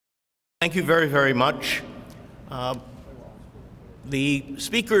Thank you very, very much. The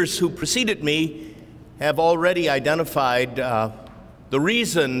speakers who preceded me have already identified the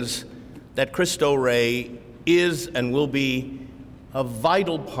reasons that Cristo Rey is and will be a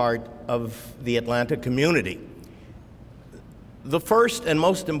vital part of the Atlanta community. The first and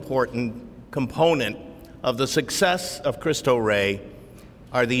most important component of the success of Cristo Rey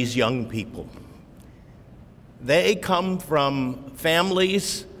are these young people. They come from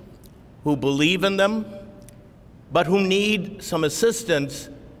families who believe in them, but who need some assistance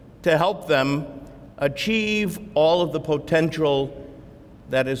to help them achieve all of the potential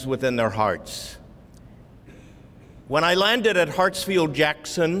that is within their hearts. When I landed at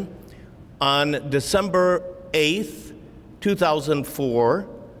Hartsfield-Jackson on December 8th, 2004,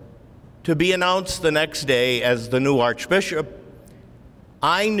 to be announced the next day as the new Archbishop,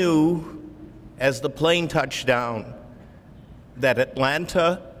 I knew as the plane touched down that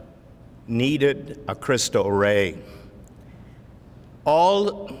Atlanta needed a Cristo Rey.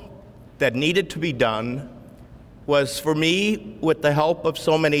 All that needed to be done was for me, with the help of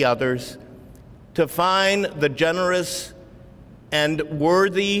so many others, to find the generous and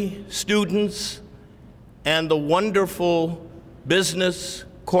worthy students and the wonderful business,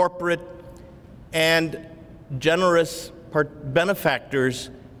 corporate, and generous benefactors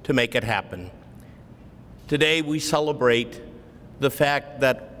to make it happen. Today we celebrate the fact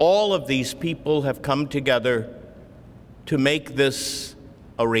that all of these people have come together to make this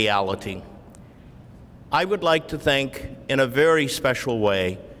a reality. I would like to thank, in a very special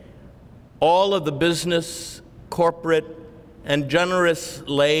way, all of the business, corporate, and generous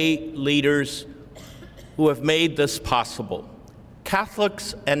lay leaders who have made this possible,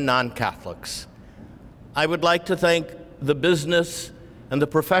 Catholics and non-Catholics. I would like to thank the business and the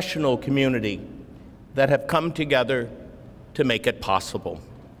professional community that have come together to make it possible.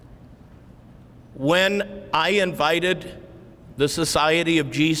 When I invited the Society of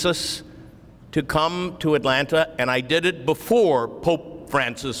Jesus to come to Atlanta, and I did it before Pope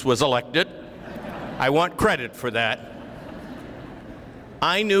Francis was elected, I want credit for that,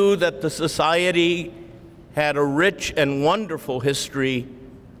 I knew that the Society had a rich and wonderful history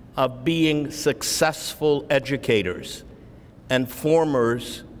of being successful educators and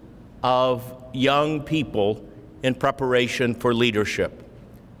formers of young people in preparation for leadership.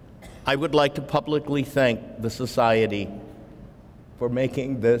 I would like to publicly thank the Society for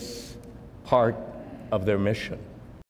making this part of their mission.